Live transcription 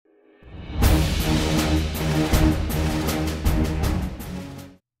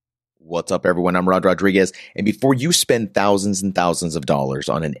What's up, everyone? I'm Rod Rodriguez. And before you spend thousands and thousands of dollars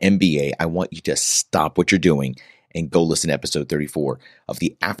on an MBA, I want you to stop what you're doing and go listen to episode 34 of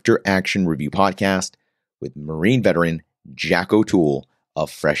the After Action Review podcast with Marine veteran Jack O'Toole of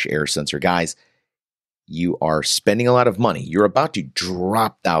Fresh Air Sensor. Guys, you are spending a lot of money. You're about to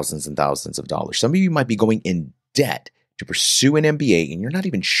drop thousands and thousands of dollars. Some of you might be going in debt to pursue an MBA, and you're not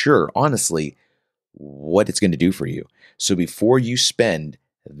even sure, honestly, what it's going to do for you. So before you spend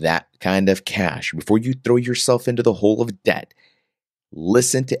that kind of cash, before you throw yourself into the hole of debt,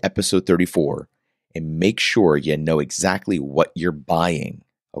 listen to episode 34 and make sure you know exactly what you're buying.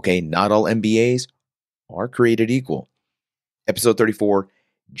 Okay, not all MBAs are created equal. Episode 34,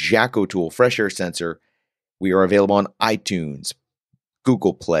 Jack O'Toole, Fresh Air Sensor. We are available on iTunes,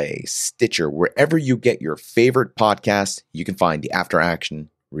 Google Play, Stitcher, wherever you get your favorite podcasts, you can find the After Action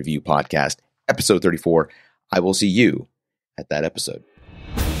Review podcast, episode 34. I will see you at that episode.